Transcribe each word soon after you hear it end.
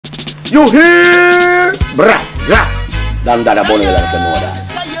You hear? Bra, bra. Dan da bonne la que no da.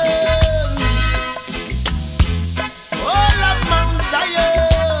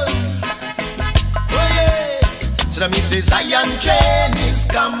 So me say Zion train is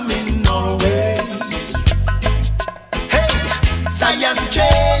coming our way. Hey, Zion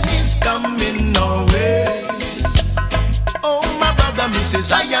train is coming our way. Oh my brother, me say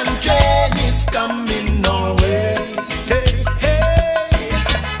Zion train is coming our way. Hey, hey,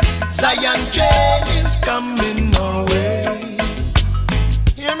 Zion train is coming our way.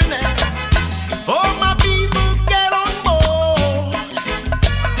 Hear me now. Oh my people, get on board.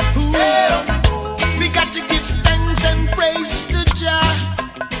 Get on board. We got to give thanks and praise to Jah.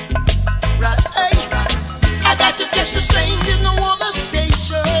 Right, hey, I got to catch the train in the water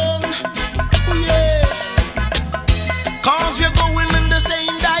station. Oh yeah, 'cause we're going in the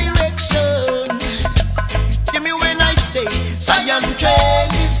same direction. Hear me when I say Zion train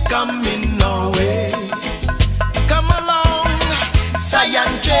is coming our way. Come along,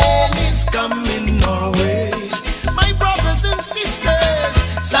 Zion train is coming our way. My brothers and sisters,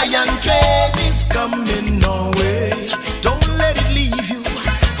 Zion train is coming our way. Don't let it leave you.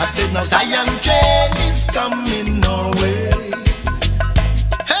 I said now Zion train is coming our way.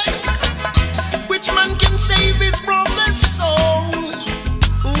 Hey, which man can save his brother's soul?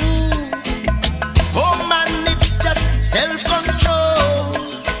 Ooh, oh man, it's just self-control.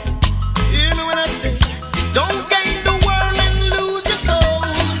 Hear me when I say, don't gain the world and lose your soul.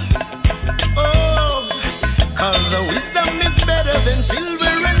 Oh, 'cause wisdom is better than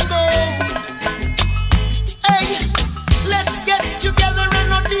silver and gold. Hey, let's get together and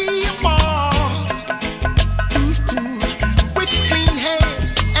not depart. Ooh, with clean hands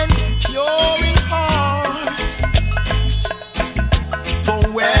and pure in heart. For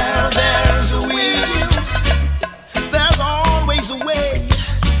where there's a will, there's always a way.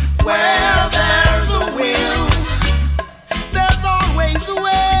 Where there's a will, there's always a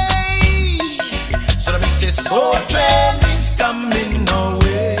way. So let me say, so train